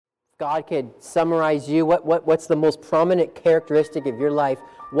God could summarize you, what's the most prominent characteristic of your life,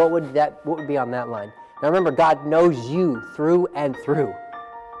 what would be on that line? Now remember, God knows you through and through.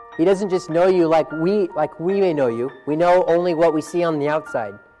 He doesn't just know you like we may know you. We know only what we see on the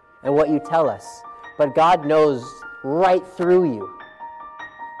outside and what you tell us. But God knows right through you.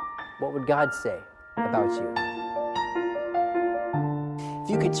 What would God say about you?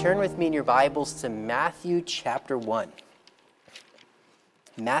 If you could turn with me in your Bibles to Matthew chapter 1.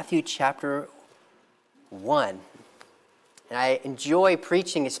 Matthew chapter 1. And I enjoy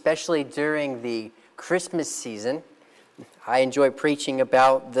preaching, especially during the Christmas season. I enjoy preaching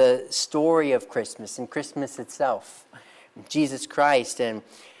about the story of Christmas and Christmas itself, Jesus Christ. And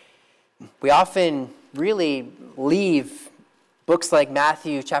we often really leave books like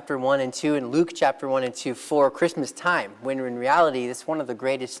Matthew chapter 1 and 2 and Luke chapter 1 and 2 for Christmas time, when in reality, it's one of the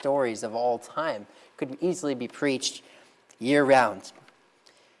greatest stories of all time. It could easily be preached year-round.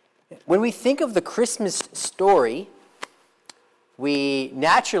 When we think of the Christmas story, we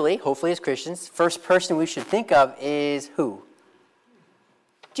naturally, hopefully as Christians, first person we should think of is who?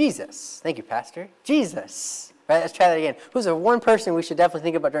 Jesus. Thank you, Pastor. Jesus. All right, let's try that again. Who's the one person we should definitely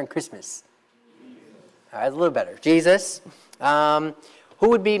think about during Christmas? All right, a little better. Jesus. Who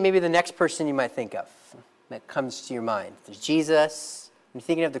would be maybe the next person you might think of that comes to your mind? There's Jesus. When you're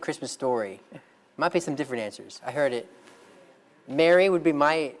thinking of the Christmas story, might be some different answers. I heard it. Mary would be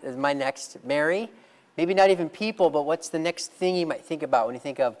my next. Mary. Maybe not even people, but what's the next thing you might think about when you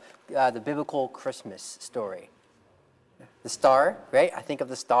think of the biblical Christmas story? The star, right? I think of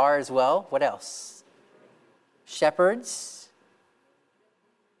the star as well. What else? Shepherds.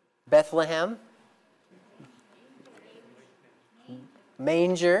 Bethlehem.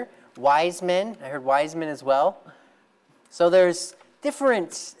 Manger. Wise men. I heard wise men as well. So there's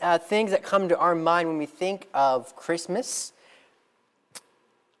different things that come to our mind when we think of Christmas.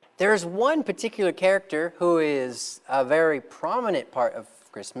 There's one particular character who is a very prominent part of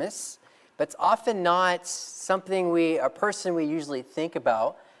Christmas, but it's often not a person we usually think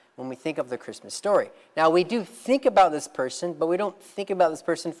about when we think of the Christmas story. Now, we do think about this person, but we don't think about this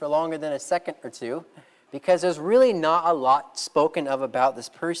person for longer than a second or two, because there's really not a lot spoken of about this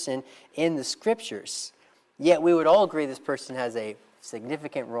person in the Scriptures. Yet we would all agree this person has a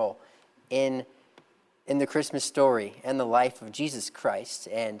significant role in the Christmas story and the life of Jesus Christ.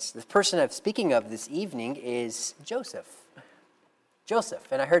 And the person I'm speaking of this evening is Joseph. Joseph.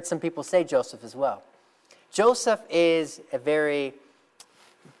 And I heard some people say Joseph as well. Joseph is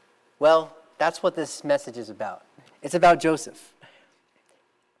that's what this message is about. It's about Joseph.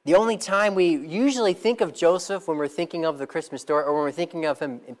 The only time we usually think of Joseph when we're thinking of the Christmas story, or when we're thinking of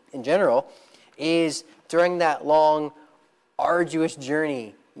him in general, is during that long, arduous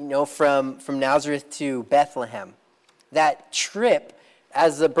journey, from Nazareth to Bethlehem. That trip,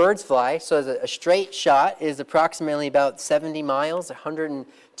 as the birds fly, so as a straight shot, is approximately about 70 miles,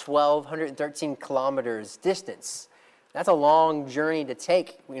 112, 113 kilometers distance. That's a long journey to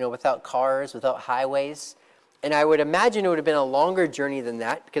take, without cars, without highways. And I would imagine it would have been a longer journey than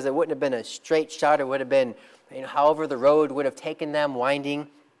that, because it wouldn't have been a straight shot. It would have been, however the road would have taken them, winding.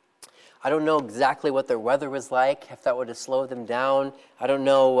 I don't know exactly what their weather was like, if that would have slowed them down. I don't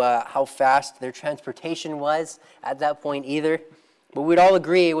know how fast their transportation was at that point either. But we'd all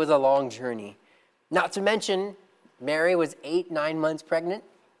agree it was a long journey. Not to mention, Mary was 8-9 months pregnant.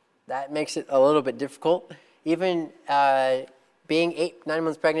 That makes it a little bit difficult. Even being 8-9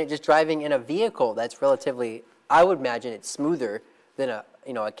 months pregnant, just driving in a vehicle that's relatively, I would imagine it's smoother than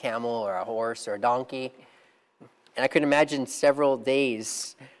a camel or a horse or a donkey. And I could imagine several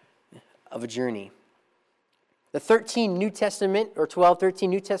days of a journey. The 13 New Testament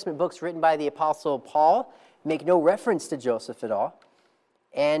books written by the Apostle Paul make no reference to Joseph at all.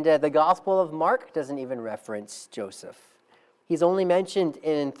 And the Gospel of Mark doesn't even reference Joseph. He's only mentioned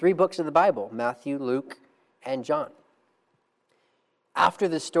in 3 books of the Bible, Matthew, Luke, and John. After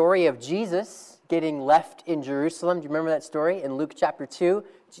the story of Jesus getting left in Jerusalem, do you remember that story? In Luke chapter 2,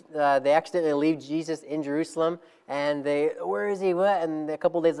 they accidentally leave Jesus in Jerusalem, and where is he? What? And a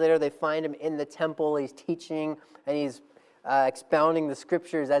couple days later, they find him in the temple. He's teaching, and he's expounding the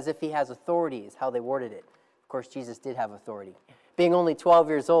Scriptures as if he has authority, is how they worded it. Of course, Jesus did have authority, being only 12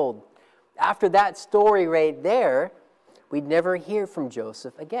 years old. After that story right there, we'd never hear from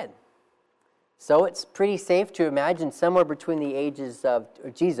Joseph again. So it's pretty safe to imagine somewhere between the ages of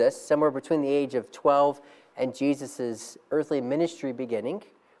Jesus, somewhere between the age of 12 and Jesus' earthly ministry beginning,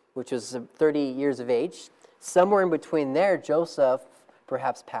 which was 30 years of age, somewhere in between there, Joseph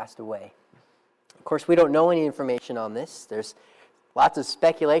perhaps passed away. Of course, we don't know any information on this. There's lots of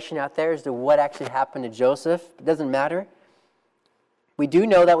speculation out there as to what actually happened to Joseph. It doesn't matter. We do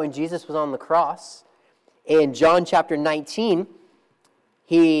know that when Jesus was on the cross, in John chapter 19,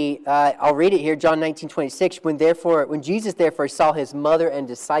 I'll read it here, John 19:26. When Jesus therefore saw his mother and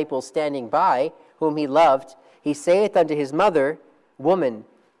disciples standing by, whom he loved, he saith unto his mother, Woman,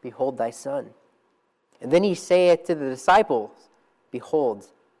 behold thy son. And then he saith to the disciples,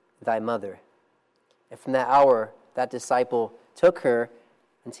 Behold thy mother. And from that hour, that disciple took her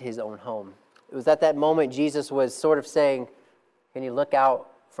into his own home. It was at that moment Jesus was sort of saying, Can you look out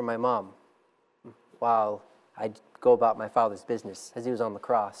for my mom while I go about my Father's business, as he was on the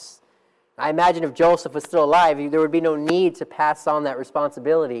cross? I imagine if Joseph was still alive, there would be no need to pass on that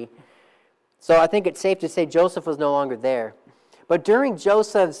responsibility. So I think it's safe to say Joseph was no longer there. But during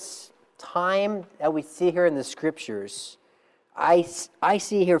Joseph's time that we see here in the Scriptures, I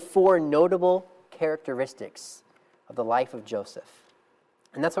see here 4 notable characteristics of the life of Joseph.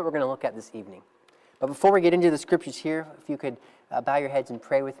 And that's what we're going to look at this evening. But before we get into the Scriptures here, if you could bow your heads and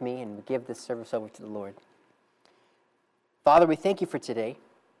pray with me and give this service over to the Lord. Father, we thank you for today,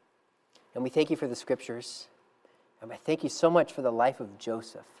 and we thank you for the Scriptures, and I thank you so much for the life of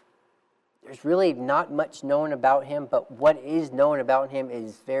Joseph. There's really not much known about him, but what is known about him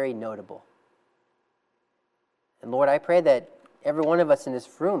is very notable. And Lord, I pray that every one of us in this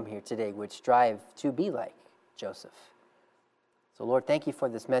room here today would strive to be like Joseph. So Lord, thank you for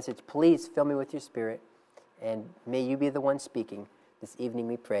this message. Please fill me with your Spirit, and may you be the one speaking this evening,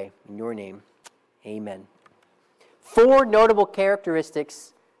 we pray. In your name, amen. 4 notable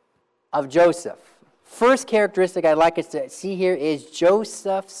characteristics of Joseph. First characteristic I'd like us to see here is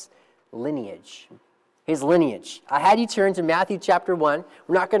Joseph's lineage. His lineage. I had you turn to Matthew chapter 1.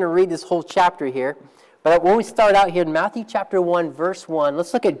 We're not going to read this whole chapter here, but when we start out here in Matthew chapter 1, verse 1,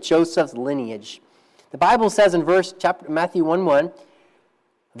 let's look at Joseph's lineage. The Bible says in Matthew 1:1,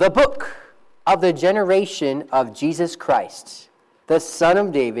 the book of the generation of Jesus Christ, the son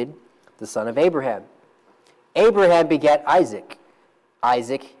of David, the son of Abraham. Abraham begat Isaac.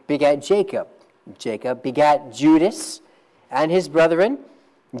 Isaac begat Jacob. Jacob begat Judas and his brethren.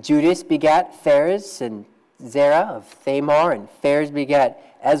 Judas begat Phares and Zerah of Thamar, and Phares begat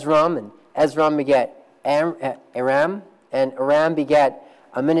Ezram, and Ezram begat Aram, and Aram begat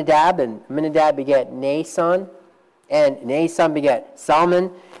Aminadab, and Aminadab begat Naasson, and Naasson begat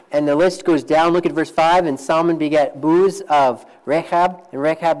Salmon, and the list goes down. Look at verse 5, and Salmon begat Booz of Rechab, and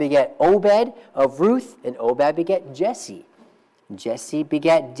Rechab begat Obed of Ruth, and Obed begat Jesse. Jesse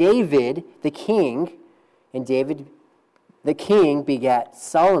begat David the king, and David the king begat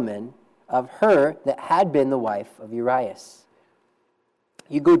Solomon of her that had been the wife of Urias.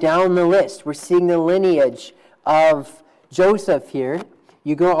 You go down the list. We're seeing the lineage of Joseph here.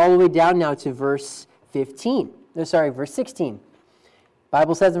 You go all the way down now to verse 16.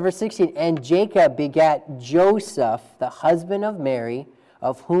 Bible says in verse 16, and Jacob begat Joseph, the husband of Mary,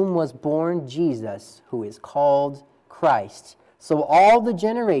 of whom was born Jesus, who is called Christ. So all the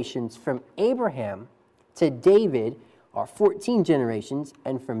generations from Abraham to David are 14 generations,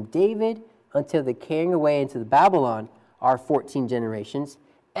 and from David until the carrying away into Babylon are 14 generations,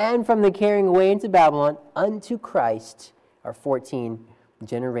 and from the carrying away into Babylon unto Christ are 14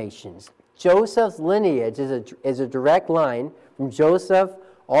 generations. Joseph's lineage is a direct line from Joseph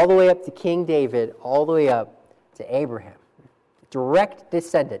all the way up to King David, all the way up to Abraham. Direct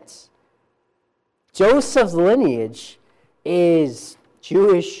descendants. Joseph's lineage is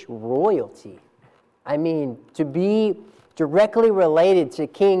Jewish royalty. I mean, to be directly related to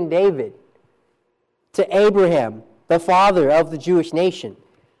King David, to Abraham, the father of the Jewish nation.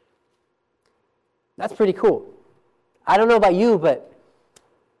 That's pretty cool. I don't know about you, but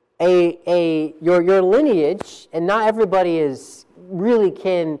your lineage, and not everybody really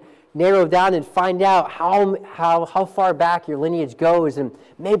can narrow down and find out how far back your lineage goes, and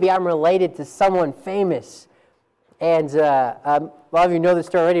maybe I'm related to someone famous. And a lot of you know this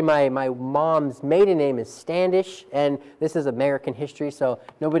story already. My mom's maiden name is Standish, and this is American history, so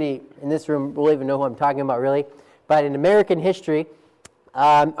nobody in this room will even know who I'm talking about, really. But in American history,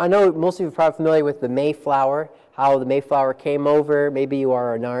 I know most of you are probably familiar with the Mayflower, how the Mayflower came over. Maybe you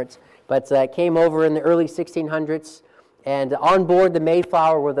are or not, but it came over in the early 1600s, and on board the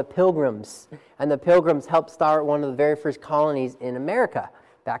Mayflower were the Pilgrims, and the Pilgrims helped start one of the very first colonies in America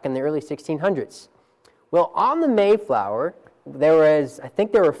back in the early 1600s. Well, on the Mayflower, I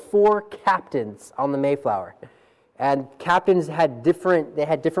think there were 4 captains on the Mayflower. And captains had different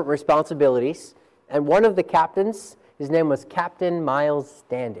responsibilities. And one of the captains, his name was Captain Miles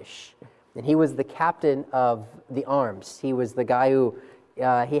Standish. And he was the captain of the arms. He was the guy who,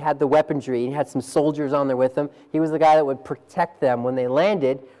 he had the weaponry. He had some soldiers on there with him. He was the guy that would protect them when they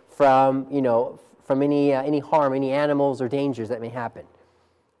landed from from any harm, any animals or dangers that may happen.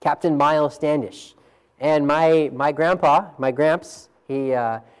 Captain Miles Standish. And my gramps,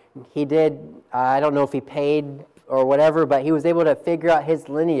 he did, I don't know if he paid or whatever, but he was able to figure out his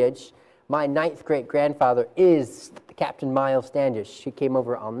lineage. My 9th great-grandfather is Captain Miles Standish. He came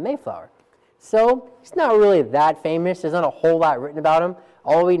over on the Mayflower. So he's not really that famous. There's not a whole lot written about him.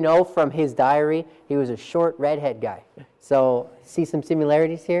 All we know from his diary, he was a short redhead guy. So see some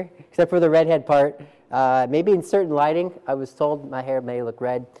similarities here, except for the redhead part. Maybe in certain lighting, I was told my hair may look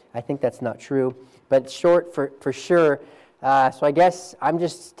red. I think that's not true, but short for sure. So I guess I'm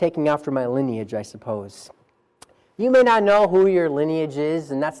just taking after my lineage, I suppose. You may not know who your lineage is,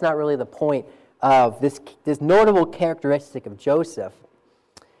 and that's not really the point of this notable characteristic of Joseph.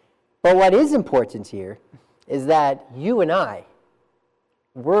 But what is important here is that you and I,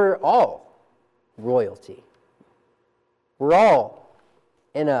 we're all royalty. We're all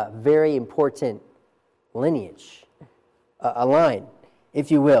in a very important lineage, a line,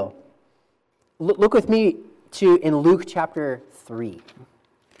 if you will. Look with me in Luke chapter 3.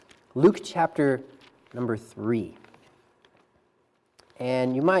 Luke chapter number 3.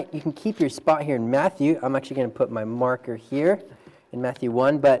 And you can keep your spot here in Matthew. I'm actually going to put my marker here in Matthew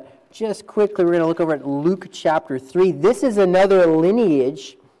 1, but just quickly, we're going to look over at Luke chapter 3. This is another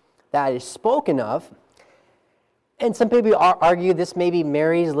lineage that is spoken of. And some people argue this may be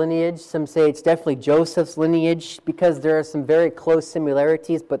Mary's lineage. Some say it's definitely Joseph's lineage because there are some very close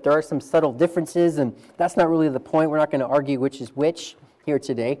similarities, but there are some subtle differences, and that's not really the point. We're not going to argue which is which here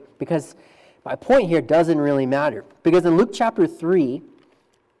today because my point here doesn't really matter. Because in Luke chapter 3,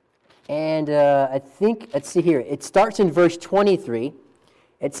 and I think, let's see here, it starts in verse 23.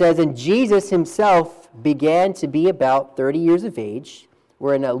 It says, and Jesus himself began to be about 30 years of age.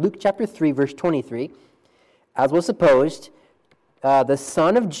 We're in Luke chapter 3, verse 23. As was supposed, the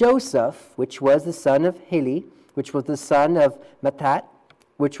son of Joseph, which was the son of Heli, which was the son of Mattat,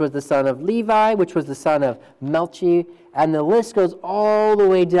 which was the son of Levi, which was the son of Melchi, and the list goes all the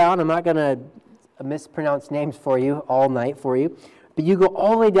way down. I'm not going to mispronounce names for you all night for you, but you go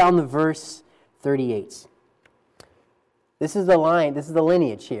all the way down to verse 38. This is the line, this is the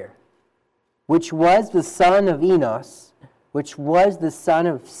lineage here. Which was the son of Enos, which was the son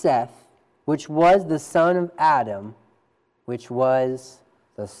of Seth, which was the son of Adam, which was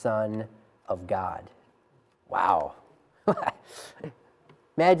the son of God. Wow.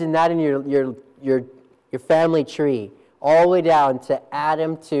 Imagine that in your family tree, all the way down to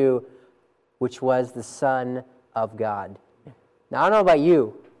Adam to which was the son of God. Now, I don't know about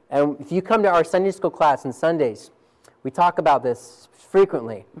you, and if you come to our Sunday school class on Sundays, we talk about this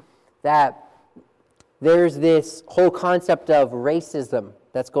frequently, that there's this whole concept of racism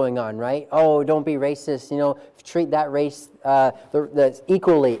that's going on, right? Oh, don't be racist, treat that race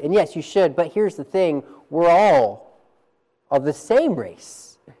equally. And yes, you should, but here's the thing, we're all of the same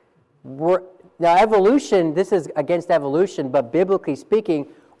race. Now, evolution, this is against evolution, but biblically speaking,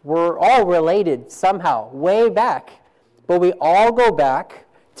 we're all related somehow, way back. But we all go back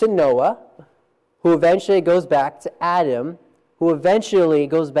to Noah, who eventually goes back to Adam, who eventually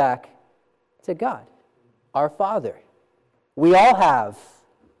goes back to God, our Father. We all have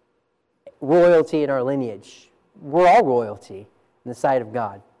royalty in our lineage. We're all royalty in the sight of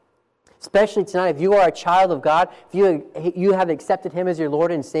God. Especially tonight, if you are a child of God, if you have accepted Him as your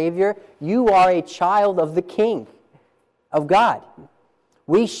Lord and Savior, you are a child of the King, of God.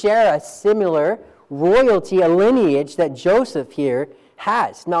 We share a similar royalty, a lineage that Joseph here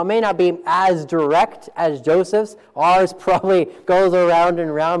has. Now, it may not be as direct as Joseph's. Ours probably goes around and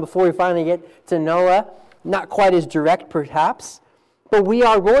around before we finally get to Noah. Not quite as direct, perhaps. But we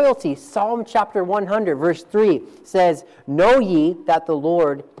are royalty. Psalm chapter 100, verse 3 says, know ye that the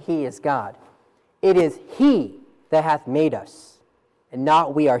Lord, He is God. It is He that hath made us, and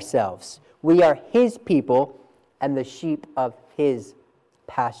not we ourselves. We are His people and the sheep of His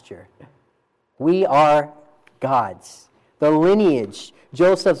pasture. We are God's. The lineage,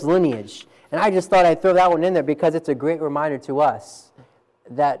 Joseph's lineage. And I just thought I'd throw that one in there because it's a great reminder to us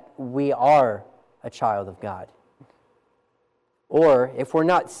that we are a child of God. Or if we're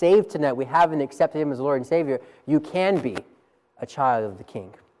not saved tonight, we haven't accepted Him as Lord and Savior, you can be a child of the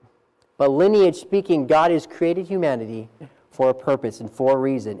King. But lineage speaking, God has created humanity for a purpose and for a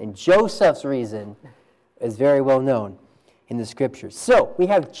reason. And Joseph's reason is very well known in the Scriptures. So we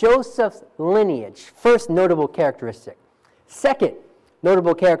have Joseph's lineage, first notable characteristic. Second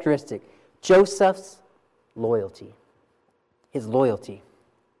notable characteristic, Joseph's loyalty. His loyalty.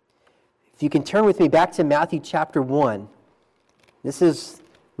 If you can turn with me back to Matthew chapter 1, this is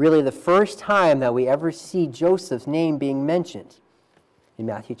really the first time that we ever see Joseph's name being mentioned in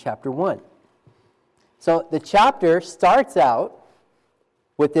Matthew chapter 1. So the chapter starts out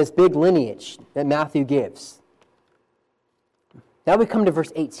with this big lineage that Matthew gives. Now we come to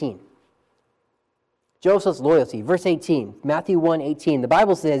verse 18. Joseph's loyalty. Verse 18, Matthew 1:18. The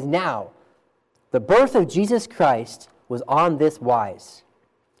Bible says, "Now, the birth of Jesus Christ was on this wise,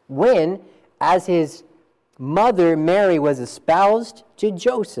 when, as his mother Mary was espoused to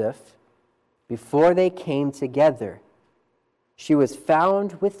Joseph, before they came together, she was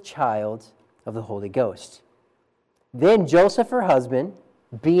found with child of the Holy Ghost. Then Joseph, her husband,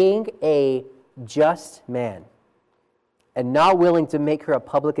 being a just man, and not willing to make her a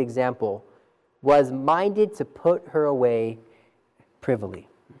public example, was minded to put her away privily."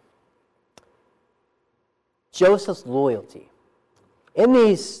 Joseph's loyalty. In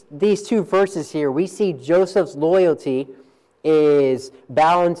these two verses here, we see Joseph's loyalty is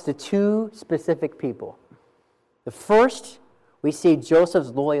bound to two specific people. The first, we see Joseph's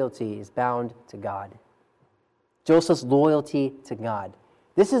loyalty is bound to God. Joseph's loyalty to God.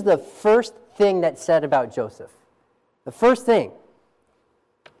 This is the first thing that's said about Joseph. The first thing.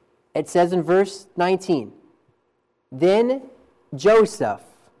 It says in verse 19, "Then Joseph,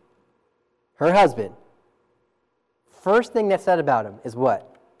 her husband," first thing that's said about him is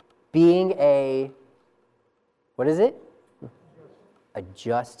what? Being a, what is it? A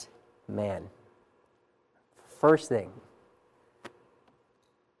just man. First thing.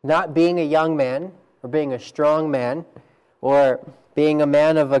 Not being a young man, or being a strong man, or being a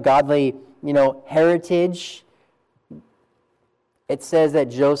man of a godly, heritage. It says that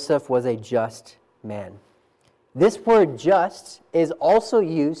Joseph was a just man. This word just is also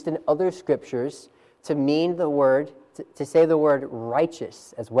used in other scriptures to mean the word, to say the word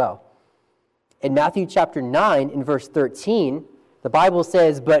righteous as well. In Matthew chapter 9, in verse 13, the Bible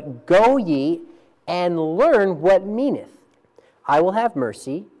says, "But go ye and learn what meaneth, I will have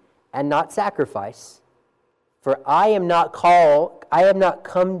mercy and not sacrifice, for I am not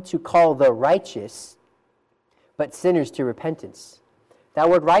come to call the righteous, but sinners to repentance." That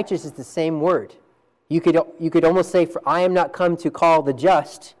word righteous is the same word. You could almost say, "For I am not come to call the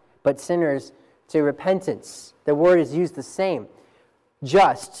just, but sinners to repentance." The word is used the same.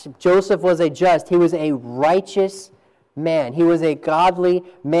 Just. Joseph was a just. He was a righteous man. He was a godly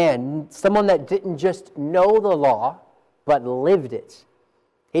man. Someone that didn't just know the law, but lived it.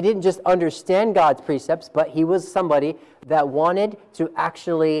 He didn't just understand God's precepts, but he was somebody that wanted to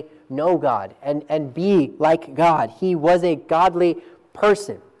actually know God and be like God. He was a godly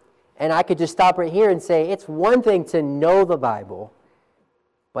person. And I could just stop right here and say, it's one thing to know the Bible,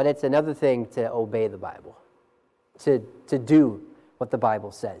 but it's another thing to obey the Bible, to do what the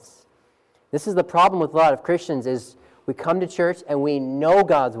Bible says. This is the problem with a lot of Christians is we come to church and we know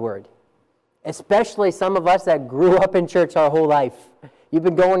God's word, especially some of us that grew up in church our whole life. You've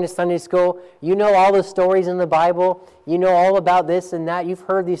been going to Sunday school. You know all the stories in the Bible. You know all about this and that. You've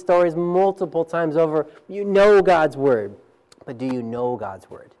heard these stories multiple times over. You know God's word. But do you know God's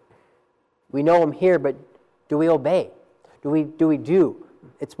word? We know him here, but do we obey? Do we do?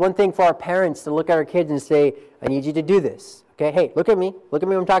 It's one thing for our parents to look at our kids and say, "I need you to do this." Okay, hey, look at me. Look at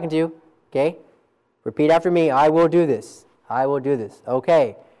me when I'm talking to you. Okay? Repeat after me. "I will do this. I will do this."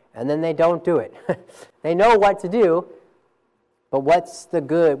 Okay. And then they don't do it. They know what to do, but what's the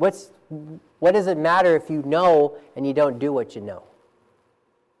good? What does it matter if you know and you don't do what you know?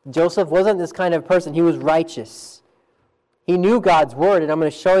 Joseph wasn't this kind of person. He was righteous. He knew God's word, and I'm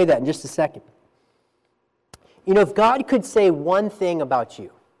going to show you that in just a second. If God could say one thing about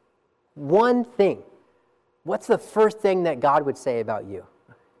you, one thing, what's the first thing that God would say about you?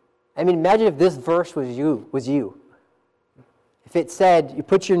 I mean, imagine if this verse was you. If it said, you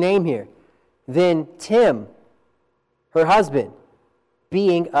put your name here, then Tim, her husband,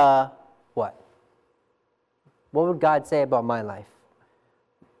 being a what? What would God say about my life?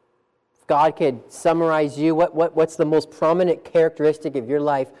 If God could summarize you, what's the most prominent characteristic of your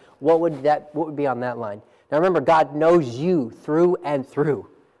life? What would be on that line? Now remember, God knows you through and through.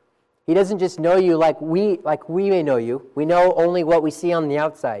 He doesn't just know you like we may know you. We know only what we see on the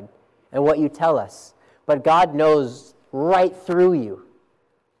outside and what you tell us. But God knows right through you.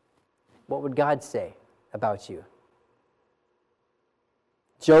 What would God say about you?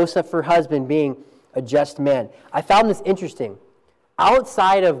 Joseph, her husband, being a just man. I found this interesting.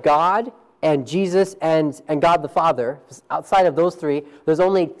 Outside of God and Jesus and God the Father, outside of those three, there's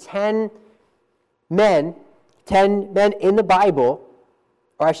only 10 men in the Bible,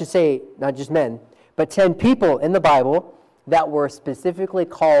 or I should say, not just men, but 10 people in the Bible that were specifically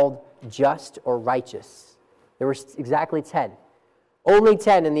called just or righteous. There were exactly 10. Only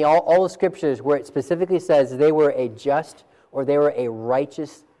 10 in all the scriptures where it specifically says they were a just or they were a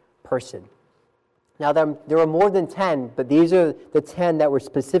righteous person. Now, there were more than 10, but these are the 10 that were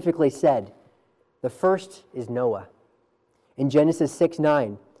specifically said. The first is Noah. In Genesis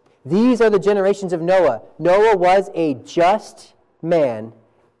 6:9, these are the generations of Noah. Noah was a just man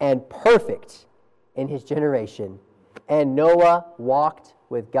and perfect in his generation, and Noah walked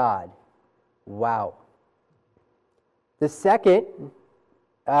with God. Wow. The second,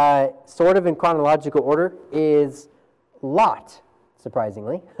 sort of in chronological order, is Lot,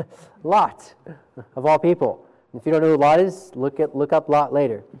 surprisingly. Lot, of all people. If you don't know who Lot is, look up Lot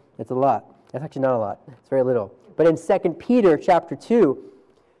later. It's a lot. That's actually not a lot. It's very little. But in 2 Peter chapter 2,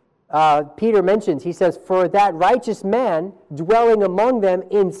 Peter mentions, he says, "For that righteous man, dwelling among them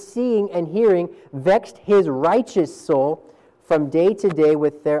in seeing and hearing, vexed his righteous soul from day to day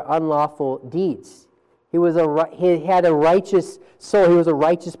with their unlawful deeds." He had a righteous soul. He was a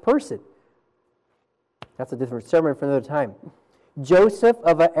righteous person. That's a different sermon for another time. Joseph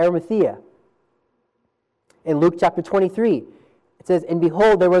of Arimathea. In Luke chapter 23, it says, "And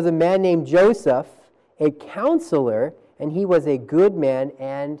behold, there was a man named Joseph, a counselor, and he was a good man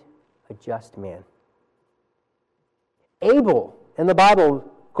and a just man." Abel in the Bible,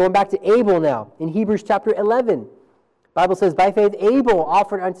 going back to Abel now, in Hebrews chapter 11. The Bible says, "By faith Abel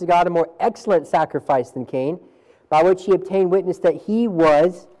offered unto God a more excellent sacrifice than Cain, by which he obtained witness that he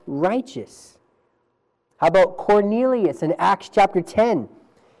was righteous." How about Cornelius in Acts chapter 10?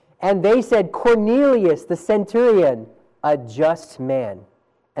 "And they said, Cornelius the centurion, a just man,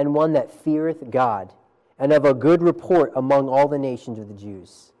 and one that feareth God, and of a good report among all the nations of the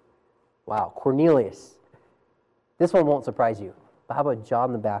Jews." Wow, Cornelius. This one won't surprise you. But how about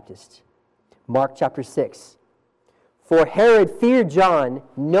John the Baptist? Mark chapter 6. "For Herod feared John,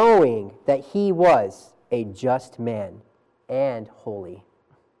 knowing that he was a just man and holy."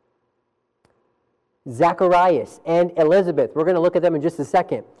 Zacharias and Elizabeth. We're going to look at them in just a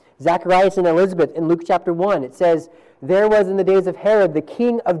second. Zacharias and Elizabeth in Luke chapter 1. It says, "There was in the days of Herod, the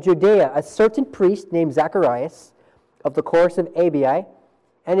king of Judea, a certain priest named Zacharias of the course of Abi,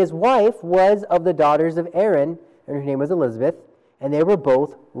 and his wife was of the daughters of Aaron, and her name was Elizabeth, and they were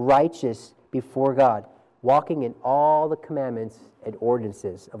both righteous before God, walking in all the commandments and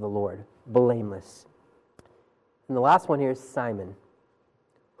ordinances of the Lord, blameless." And the last one here is Simon,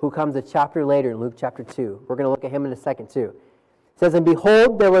 who comes a chapter later in Luke chapter 2. We're going to look at him in a second too. It says, "And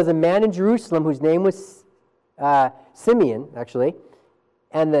behold, there was a man in Jerusalem whose name was Simeon, actually,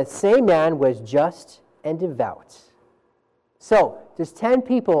 and the same man was just and devout." So, there's 10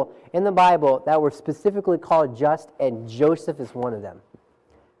 people in the Bible that were specifically called just, and Joseph is one of them.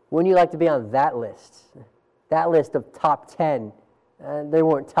 Wouldn't you like to be on that list? That list of top 10. They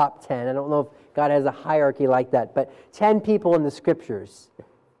weren't top 10. I don't know if God has a hierarchy like that, but 10 people in the Scriptures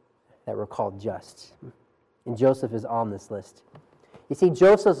that were called just. And Joseph is on this list. You see,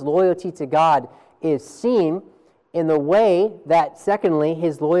 Joseph's loyalty to God is seen in the way that, secondly,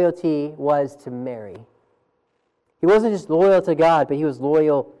 his loyalty was to Mary. He wasn't just loyal to God, but he was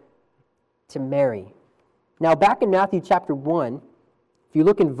loyal to Mary. Now, back in Matthew chapter 1, if you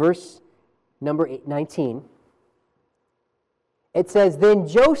look in verse number 19, it says, "Then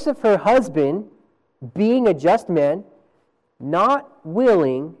Joseph, her husband, being a just man, not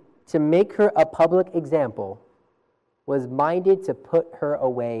willing to make her a public example, was minded to put her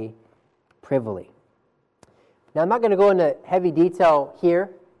away privily." Now, I'm not going to go into heavy detail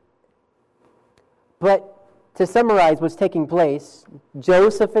here, but to summarize what's taking place,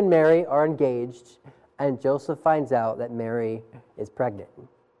 Joseph and Mary are engaged, and Joseph finds out that Mary is pregnant.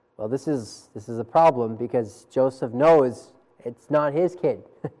 Well, this is a problem because Joseph knows it's not his kid.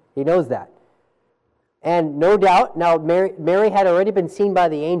 He knows that. And no doubt, now Mary had already been seen by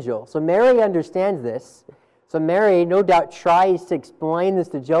the angel, so Mary understands this. So Mary, no doubt, tries to explain this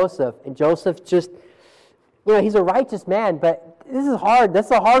to Joseph, and Joseph just, he's a righteous man, but this is hard. That's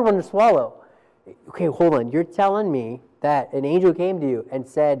a hard one to swallow. Okay, hold on. You're telling me that an angel came to you and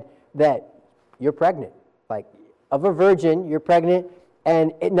said that you're pregnant. Like, of a virgin, you're pregnant,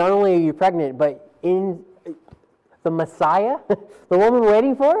 and not only are you pregnant, but in the Messiah, the one we're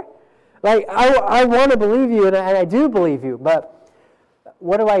waiting for? Like, I want to believe you, and I do believe you, but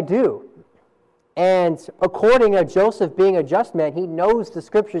what do I do? And according to Joseph being a just man, he knows the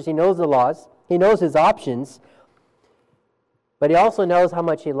Scriptures, he knows the laws, he knows his options, but he also knows how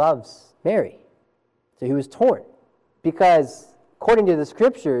much he loves Mary. So he was torn, because according to the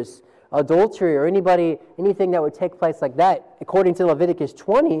Scriptures, adultery or anything that would take place like that, according to Leviticus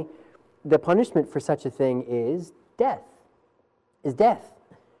 20, the punishment for such a thing is death.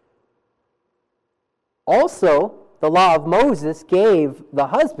 Also, the law of Moses gave the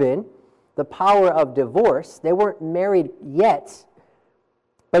husband the power of divorce. They weren't married yet,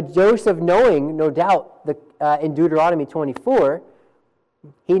 But Joseph, knowing, no doubt, in Deuteronomy 24,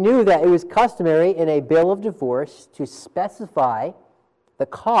 he knew that it was customary in a bill of divorce to specify the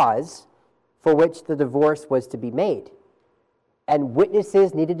cause for which the divorce was to be made. And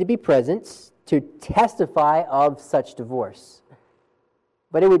witnesses needed to be present to testify of such divorce.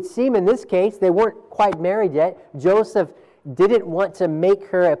 But it would seem in this case, they weren't quite married yet. Joseph didn't want to make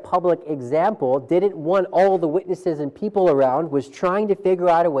her a public example, didn't want all the witnesses and people around, was trying to figure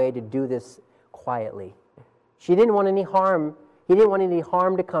out a way to do this quietly. She didn't want any harm. He didn't want any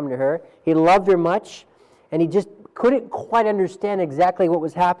harm to come to her. He loved her much, and he just couldn't quite understand exactly what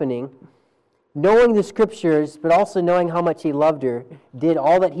was happening. Knowing the scriptures, but also knowing how much he loved her, did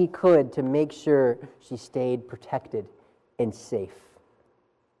all that he could to make sure she stayed protected and safe.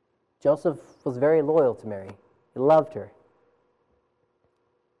 Joseph was very loyal to Mary. He loved her.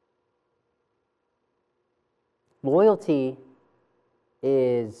 Loyalty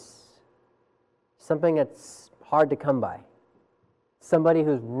is something that's hard to come by. Somebody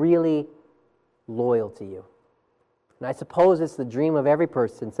who's really loyal to you. And I suppose it's the dream of every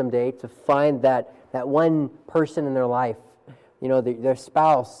person someday to find that one person in their life, their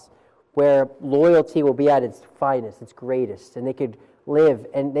spouse, where loyalty will be at its finest, its greatest, and they could live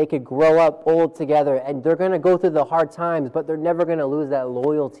and they could grow up old together, and they're going to go through the hard times, but they're never going to lose that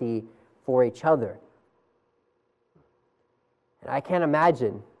loyalty for each other. And I can't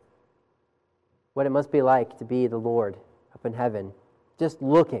imagine what it must be like to be the Lord up in heaven, just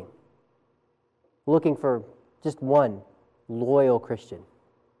looking for just one loyal Christian.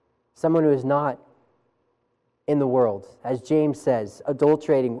 Someone who is not in the world, as James says,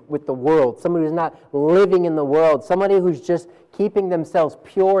 adulterating with the world. Someone who's not living in the world. Somebody who's just keeping themselves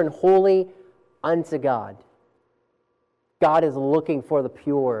pure and holy unto God. God is looking for the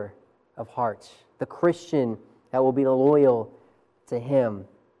pure of heart, the Christian that will be loyal to Him.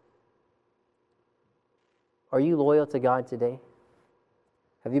 Are you loyal to God today?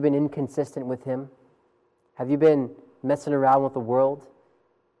 Have you been inconsistent with Him? Have you been messing around with the world?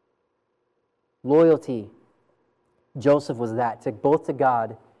 Loyalty. Joseph was that, both to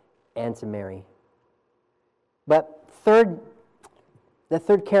God and to Mary. But the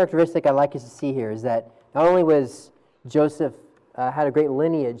third characteristic I'd like us to see here is that not only was Joseph had a great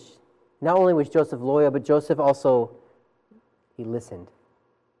lineage, not only was Joseph loyal, but Joseph also, he listened.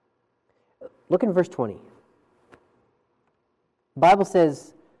 Look in verse 20. The Bible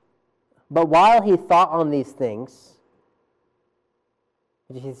says, but while he thought on these things,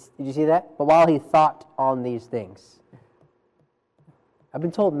 did you see that? But while he thought on these things. I've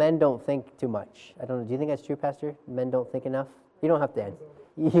been told men don't think too much. I don't know. Do you think that's true, Pastor? Men don't think enough? You don't have to answer.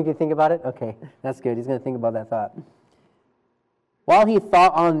 You can think about it? Okay, that's good. He's going to think about that thought. While he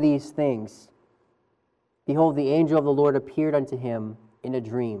thought on these things, behold, the angel of the Lord appeared unto him in a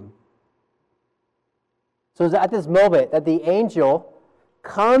dream. So it's at this moment that the angel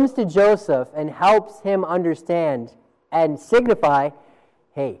comes to Joseph and helps him understand and signify,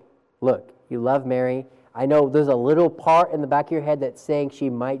 hey, look, you love Mary. I know there's a little part in the back of your head that's saying she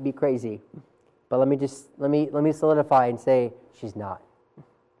might be crazy. But let me solidify and say she's not.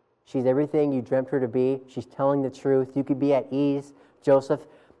 She's everything you dreamt her to be. She's telling the truth. You could be at ease. Joseph,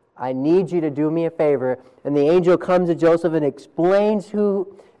 I need you to do me a favor. And the angel comes to Joseph and explains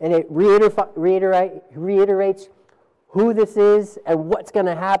and it reiterates who this is and what's going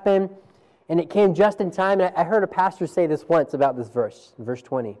to happen. And it came just in time. And I heard a pastor say this once about this verse, verse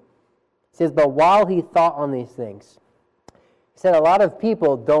 20. It says, but while he thought on these things, he said a lot of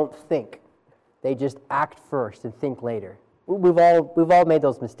people don't think. They just act first and think later. We've all made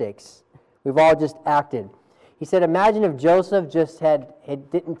those mistakes. We've all just acted. He said, imagine if Joseph just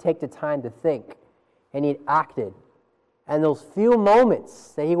didn't take the time to think, and he'd acted. And those few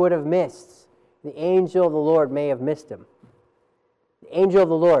moments that he would have missed, the angel of the Lord may have missed him. The angel of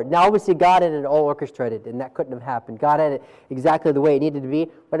the Lord. Now, obviously, God had it all orchestrated, and that couldn't have happened. God had it exactly the way it needed to be.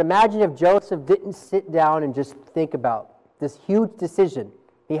 But imagine if Joseph didn't sit down and just think about this huge decision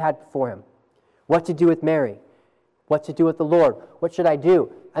he had before him. What to do with Mary? What to do with the Lord? What should I do?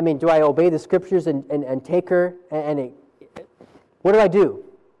 I mean, do I obey the scriptures and take her? What do I do?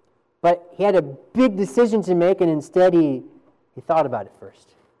 But he had a big decision to make, and instead he thought about it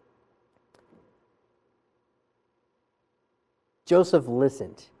first. Joseph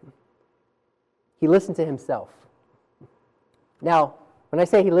listened. He listened to himself. Now, when I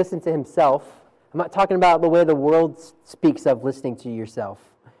say he listened to himself, I'm not talking about the way the world speaks of listening to yourself.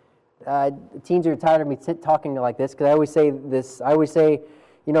 Teens are tired of me talking like this because I always say this. I always say,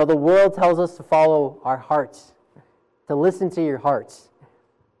 the world tells us to follow our hearts, to listen to your hearts,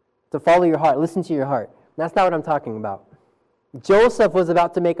 to follow your heart, listen to your heart. That's not what I'm talking about. Joseph was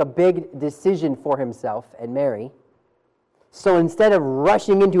about to make a big decision for himself and Mary. So instead of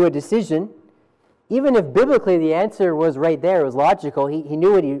rushing into a decision, even if biblically the answer was right there, it was logical, he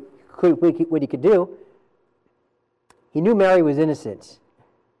knew what he could do. He knew Mary was innocent,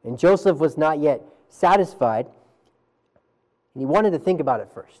 and Joseph was not yet satisfied, and he wanted to think about it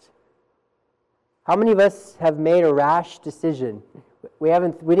first. How many of us have made a rash decision? We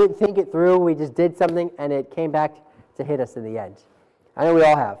didn't think it through, we just did something, and it came back to hit us in the end. I know we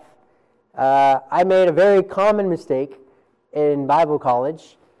all have. I made a very common mistake in Bible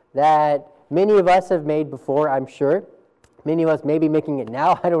college that many of us have made before, I'm sure. Many of us may be making it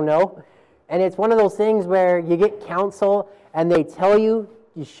now, I don't know. And it's one of those things where you get counsel and they tell you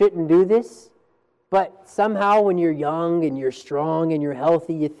you shouldn't do this, but somehow when you're young and you're strong and you're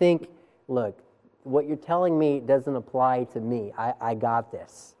healthy, you think, look, what you're telling me doesn't apply to me. I got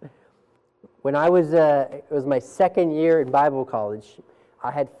this. When I was, it was my second year in Bible college,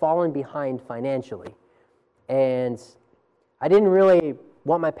 I had fallen behind financially. And I didn't really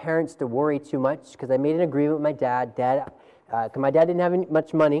want my parents to worry too much because I made an agreement with my dad. Because my dad didn't have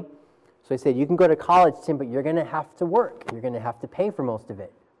much money. So he said, you can go to college, Tim, but you're going to have to work. You're going to have to pay for most of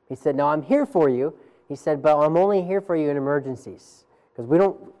it. He said, no, I'm here for you. He said, but I'm only here for you in emergencies because we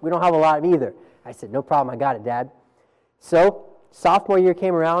don't have a lot either. I said, no problem. I got it, Dad. So sophomore year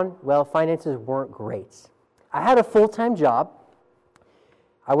came around. Well, finances weren't great. I had a full-time job.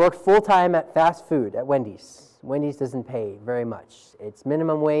 I worked full-time at fast food at Wendy's. Wendy's doesn't pay very much. It's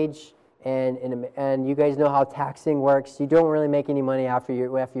minimum wage, and you guys know how taxing works. You don't really make any money after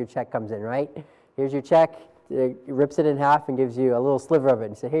your check comes in, right? Here's your check. It rips it in half and gives you a little sliver of it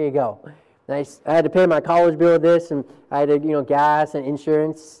and say, here you go. I had to pay my college bill with this, and I had to, gas and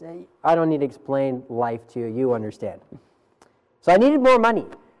insurance. I don't need to explain life to you. You understand. So I needed more money.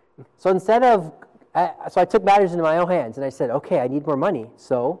 So so I took matters into my own hands, and I said, okay, I need more money,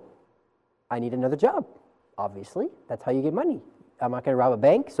 so I need another job. Obviously, that's how you get money. I'm not going to rob a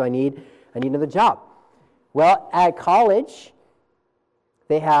bank, so I need another job. Well, at college,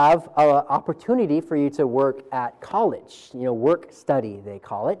 they have an opportunity for you to work at college. Work study, they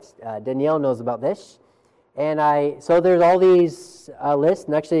call it. Danielle knows about this. And so there's all these lists,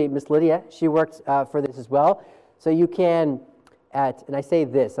 and actually Miss Lydia, she worked for this as well. So you can, and I say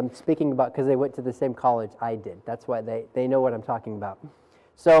this, I'm speaking about because they went to the same college I did. That's why they know what I'm talking about.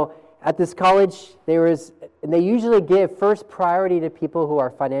 So at this college, and they usually give first priority to people who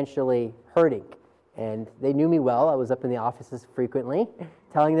are financially hurting. And they knew me well. I was up in the offices frequently,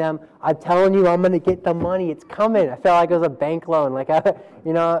 telling them, I'm telling you, I'm going to get the money. It's coming. I felt like it was a bank loan, like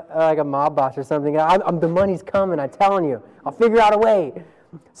a mob boss or something. The money's coming. I'm telling you. I'll figure out a way.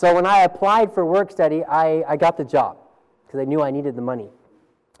 So when I applied for work study, I got the job because I knew I needed the money.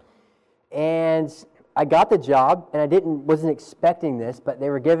 And I got the job, and I wasn't expecting this, but they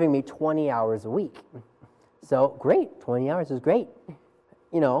were giving me 20 hours a week. So great, 20 hours is great.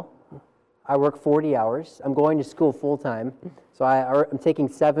 I work 40 hours. I'm going to school full-time. So I'm taking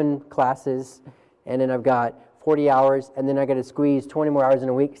 7 classes, and then I've got 40 hours, and then I got to squeeze 20 more hours in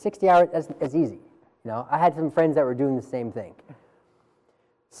a week. 60 hours, that's easy. I had some friends that were doing the same thing.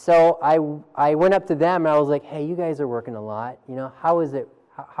 So I went up to them, and I was like, hey, you guys are working a lot. How is it?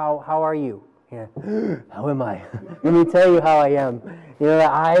 How are you? Yeah. How am I? Let me tell you how I am. The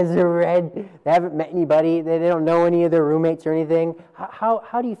eyes are red. They haven't met anybody. They don't know any of their roommates or anything.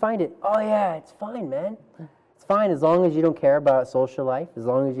 How do you find it? Oh, yeah, it's fine, man. It's fine as long as you don't care about social life, as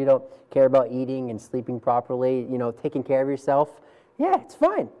long as you don't care about eating and sleeping properly, taking care of yourself. Yeah, it's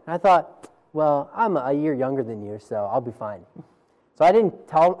fine. And I thought, well, I'm a year younger than you, so I'll be fine. So I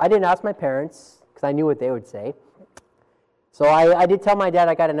didn't ask my parents because I knew what they would say. So I did tell my dad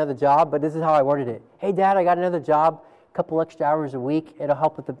I got another job, but this is how I worded it. Hey, Dad, I got another job, a couple extra hours a week. It'll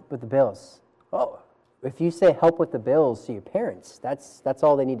help with the bills. Oh, if you say help with the bills to your parents, that's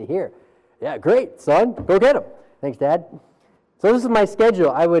all they need to hear. Yeah, great, son. Go get them. Thanks, Dad. So this is my schedule.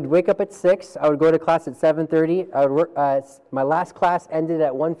 I would wake up at 6. I would go to class at 7:30. I would work. My last class ended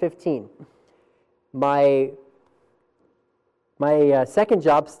at 1:15. My second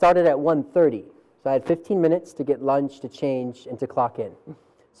job started at 1:30. So I had 15 minutes to get lunch, to change, and to clock in.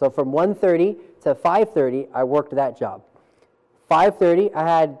 So from 1:30 to 5:30, I worked that job. 5:30, I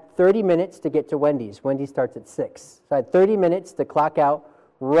had 30 minutes to get to Wendy's. Wendy's starts at 6. So I had 30 minutes to clock out,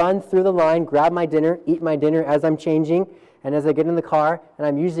 run through the line, grab my dinner, eat my dinner as I'm changing, and as I get in the car, and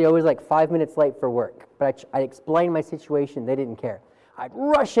I'm usually always like 5 minutes late for work. But I explained my situation. They didn't care. I'd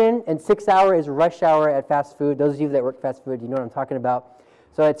rush in, and 6 hour is rush hour at fast food. Those of you that work fast food, you know what I'm talking about.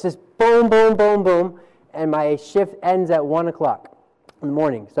 So it's just boom, boom, boom, boom, and my shift ends at 1 o'clock in the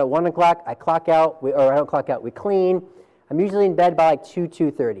morning. So at 1 o'clock, I clock out, I don't clock out, we clean, I'm usually in bed by like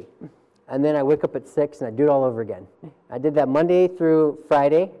 2:30. And then I wake up at 6 and I do it all over again. I did that Monday through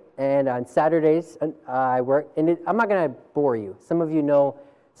Friday, and on Saturdays I work. And I'm not going to bore you. Some of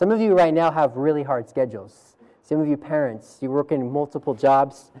you right now have really hard schedules. Some of you parents, you work in multiple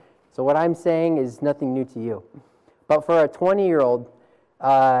jobs. So what I'm saying is nothing new to you. But for a 20-year-old,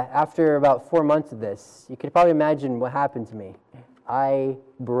 after about 4 months of this, you could probably imagine what happened to me. I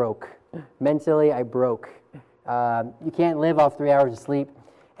broke. Mentally, I broke. You can't live off 3 hours of sleep.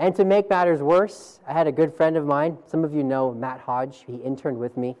 And to make matters worse, I had a good friend of mine. Some of you know Matt Hodge. He interned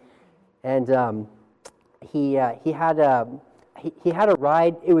with me, and he had a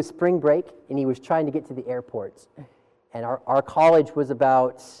ride. It was spring break, and he was trying to get to the airport. And our college was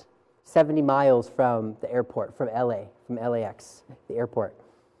about 70 miles from the airport, from LAX, the airport.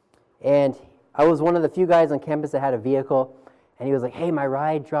 And I was one of the few guys on campus that had a vehicle. And he was like, "Hey, my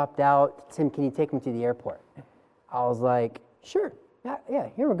ride dropped out. Tim, can you take me to the airport?" I was like, "Sure. Yeah,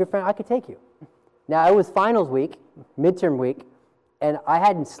 you're a good friend. I could take you." Now, it was finals week, midterm week, and I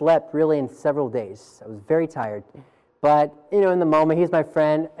hadn't slept really in several days. I was very tired. But, in the moment, he's my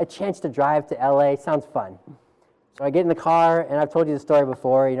friend. A chance to drive to LA sounds fun. So I get in the car, and I've told you the story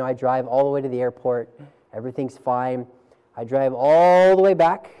before. I drive all the way to the airport. Everything's fine. I drive all the way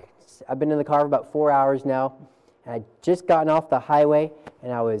back. I've been in the car for about 4 hours now. And I'd just gotten off the highway,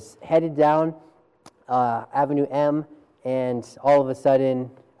 and I was headed down Avenue M, and all of a sudden,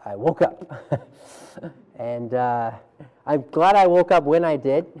 I woke up. And I'm glad I woke up when I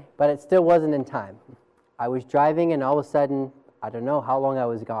did, but it still wasn't in time. I was driving, and all of a sudden, I don't know how long I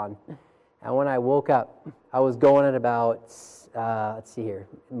was gone. And when I woke up, I was going at about, let's see here,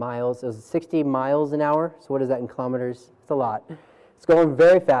 miles. It was 60 miles an hour. So what is that in kilometers? It's a lot. It's going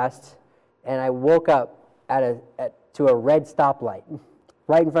very fast. And I woke up to a red stoplight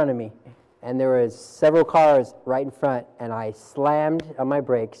right in front of me. And there was several cars right in front, and I slammed on my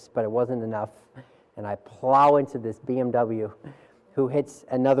brakes, but it wasn't enough. And I plow into this BMW, who hits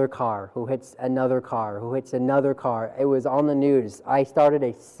another car, who hits another car, who hits another car. It was on the news. I started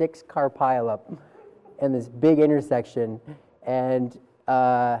a 6-car pileup in this big intersection, and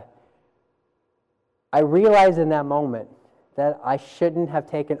I realized in that moment that I shouldn't have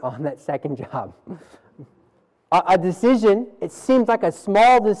taken on that second job. A decision, it seems like a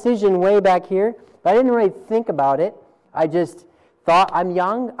small decision way back here, but I didn't really think about it. I just thought, I'm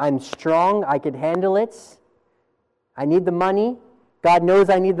young, I'm strong, I could handle it. I need the money. God knows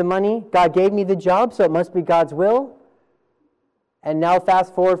I need the money. God gave me the job, so it must be God's will. And now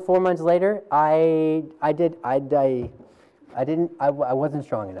fast forward 4 months later, I wasn't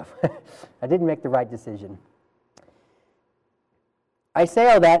strong enough. I didn't make the right decision. I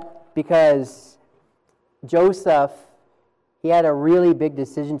say all that because Joseph, he had a really big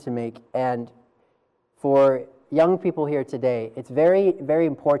decision to make, and for young people here today, it's very, very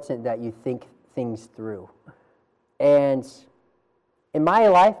important that you think things through. And in my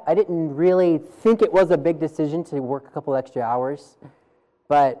life, I didn't really think it was a big decision to work a couple extra hours,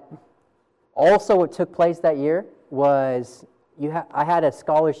 but also what took place that year was I had a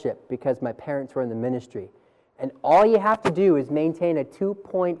scholarship because my parents were in the ministry, and all you have to do is maintain a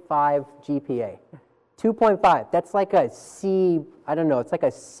 2.5 GPA. 2.5, that's like a C, I don't know, it's like a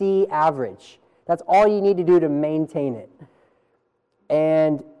C average. That's all you need to do to maintain it.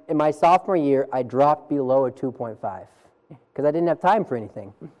 And in my sophomore year, I dropped below a 2.5 because I didn't have time for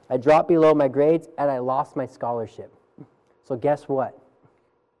anything. I dropped below my grades, and I lost my scholarship. So guess what?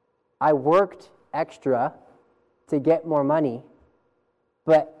 I worked extra to get more money,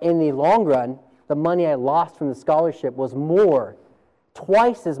 but in the long run, the money I lost from the scholarship was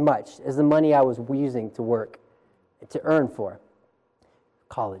twice as much as the money I was using to work, to earn for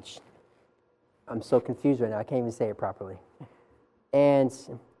college. I'm so confused right now, I can't even say it properly. And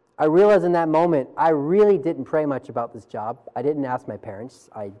I realized in that moment, I really didn't pray much about this job. I didn't ask my parents.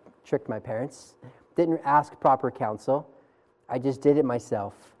 I tricked my parents. Didn't ask proper counsel. I just did it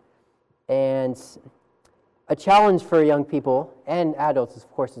myself. And a challenge for young people, and adults of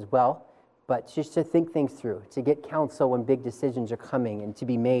course as well, but just to think things through, to get counsel when big decisions are coming and to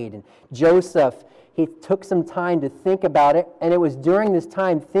be made. And Joseph, he took some time to think about it, and it was during this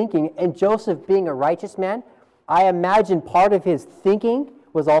time thinking, and Joseph being a righteous man, I imagine part of his thinking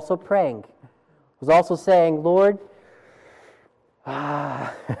was also praying, was also saying, Lord,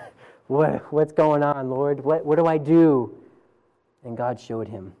 what's going on, Lord? What do I do? And God showed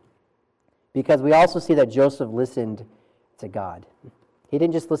him. Because we also see that Joseph listened to God. He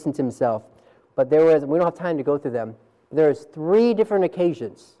didn't just listen to himself, but we don't have time to go through them. There's 3 different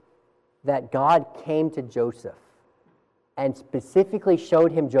occasions that God came to Joseph and specifically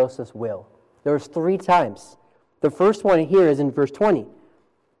showed him Joseph's will. There was 3 times. The first one here is in verse 20.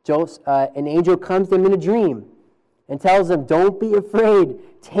 An angel comes to him in a dream and tells him, "Don't be afraid.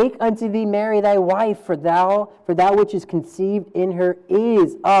 Take unto thee Mary thy wife, for that which is conceived in her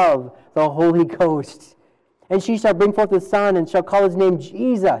is of the Holy Ghost. And she shall bring forth a son, and shall call his name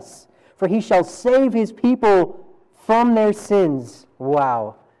Jesus, for he shall save his people from their sins."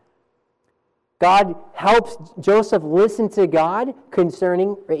 Wow. God helps Joseph listen to God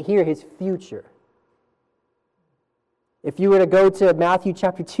concerning, right here, his future. If you were to go to Matthew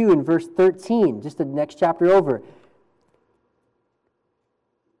chapter 2 and verse 13, just the next chapter over,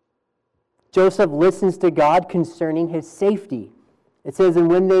 Joseph listens to God concerning his safety. It says, "And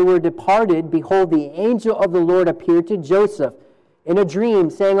when they were departed, behold, the angel of the Lord appeared to Joseph in a dream,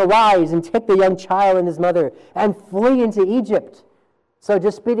 saying, Arise, and take the young child and his mother, and flee into Egypt." So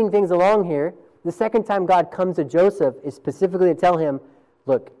just speeding things along here, the second time God comes to Joseph is specifically to tell him,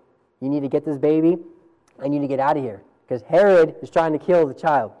 look, you need to get this baby, I need to get out of here, because Herod is trying to kill the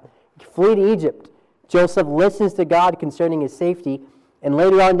child. Flee to Egypt. Joseph listens to God concerning his safety, and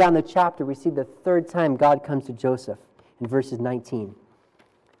later on down the chapter, we see the third time God comes to Joseph in verses 19.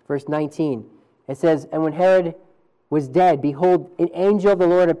 Verse 19, it says, "And when Herod was dead, behold, an angel of the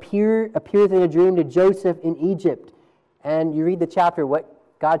Lord appeareth in a dream to Joseph in Egypt." And you read the chapter, what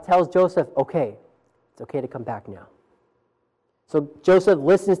God tells Joseph, okay, it's okay to come back now. So Joseph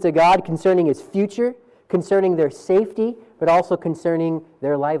listens to God concerning his future, concerning their safety, but also concerning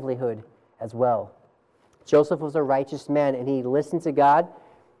their livelihood as well. Joseph was a righteous man, and he listened to God.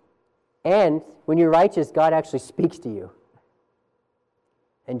 And when you're righteous, God actually speaks to you.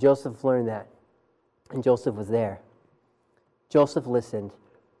 And Joseph learned that. And Joseph was there. Joseph listened.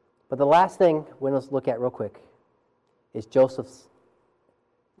 But the last thing we're going to look at real quick is Joseph's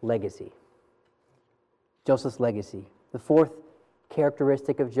legacy. Joseph's legacy. The fourth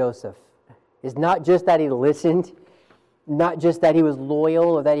characteristic of Joseph is not just that he listened, not just that he was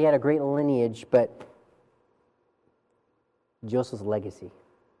loyal or that he had a great lineage, but Joseph's legacy.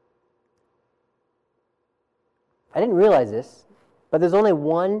 I didn't realize this, but there's only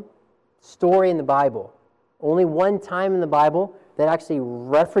one story in the Bible, only one time in the Bible that actually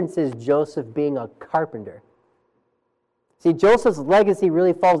references Joseph being a carpenter. See, Joseph's legacy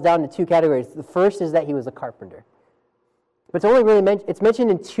really falls down into two categories. The first is that he was a carpenter. But it's only really it's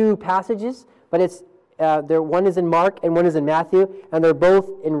mentioned in two passages, but one is in Mark and one is in Matthew, and they're both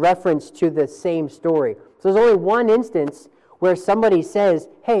in reference to the same story. So there's only one instance where somebody says,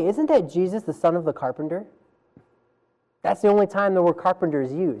 "Hey, isn't that Jesus, the son of the carpenter?" That's the only time the word carpenter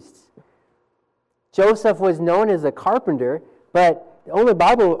is used. Joseph was known as a carpenter, but the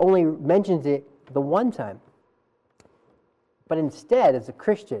Bible only mentions it the one time. But instead, as a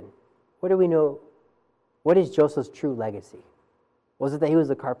Christian, what do we know? What is Joseph's true legacy? Was it that he was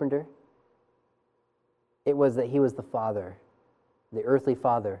a carpenter? It was that he was the father, the earthly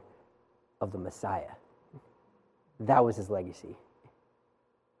father of the Messiah. That was his legacy.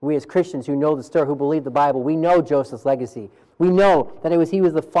 We as Christians who know the story, who believe the Bible, we know Joseph's legacy. We know that he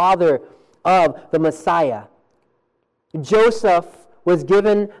was the father of the Messiah. Joseph was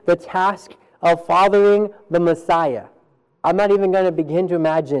given the task of fathering the Messiah. I'm not even going to begin to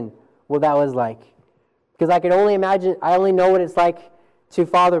imagine what that was like. Because I can only imagine, I only know what it's like to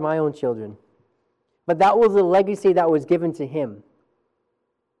father my own children. But that was the legacy that was given to him.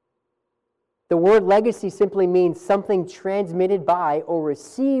 The word legacy simply means something transmitted by or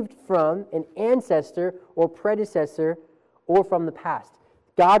received from an ancestor or predecessor or from the past.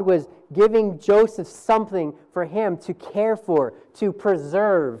 God was giving Joseph something for him to care for, to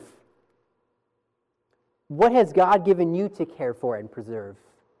preserve. What has God given you to care for and preserve?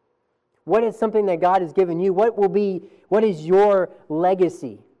 What is something that God has given you? What is your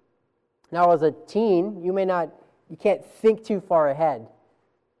legacy? Now, as a teen, you can't think too far ahead.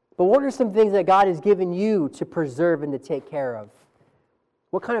 But what are some things that God has given you to preserve and to take care of?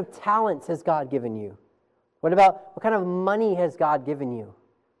 What kind of talents has God given you? What kind of money has God given you?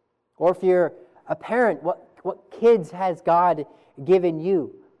 Or if you're a parent, what kids has God given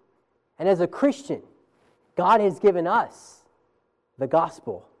you? And as a Christian, God has given us the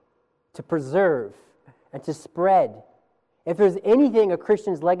gospel to preserve and to spread. If there's anything a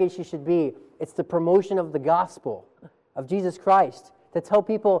Christian's legacy should be, it's the promotion of the gospel of Jesus Christ, to tell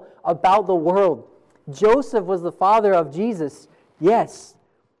people about the world. Joseph was the father of Jesus, yes.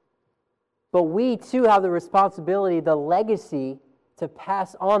 But we too have the responsibility, the legacy, to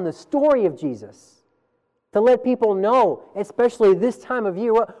pass on the story of Jesus. To let people know, especially this time of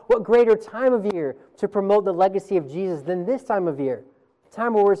year, what greater time of year to promote the legacy of Jesus than this time of year? A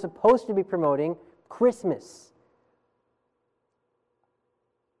time where we're supposed to be promoting Christmas.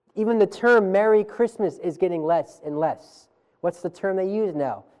 Even the term Merry Christmas is getting less and less. What's the term they use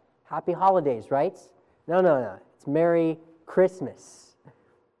now? Happy holidays, right? No. It's Merry Christmas.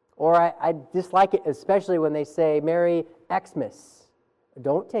 Or I dislike it especially when they say Merry Xmas.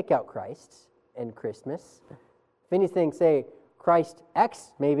 Don't take out Christ and Christmas. If anything, say Christ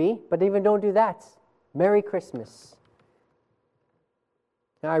X maybe, but even don't do that. Merry Christmas.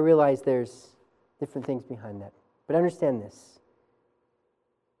 Now I realize there's different things behind that. But understand this.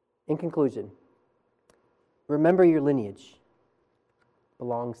 In conclusion, remember your lineage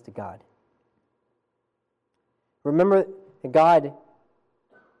belongs to God. Remember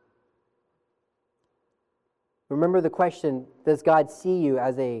the question, does God see you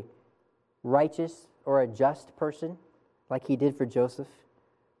as a righteous or a just person like he did for Joseph?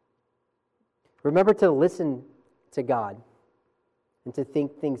 Remember to listen to God and to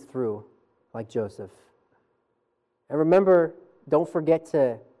think things through like Joseph. And remember, don't forget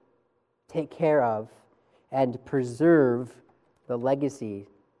to take care of and preserve the legacy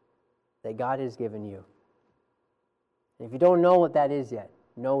that God has given you. And if you don't know what that is yet,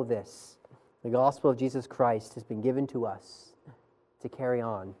 know this. The gospel of Jesus Christ has been given to us to carry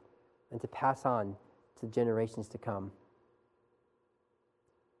on and to pass on to generations to come.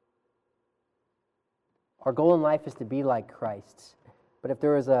 Our goal in life is to be like Christ. But if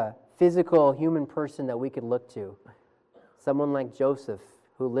there was a physical human person that we could look to, someone like Joseph,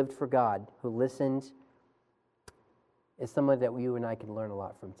 who lived for God, who listened, is someone that you and I can learn a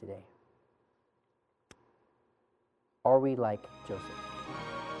lot from today. Are we like Joseph?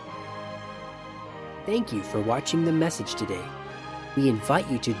 Thank you for watching the message today. We invite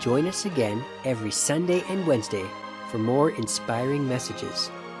you to join us again every Sunday and Wednesday for more inspiring messages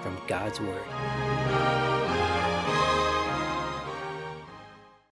from God's Word.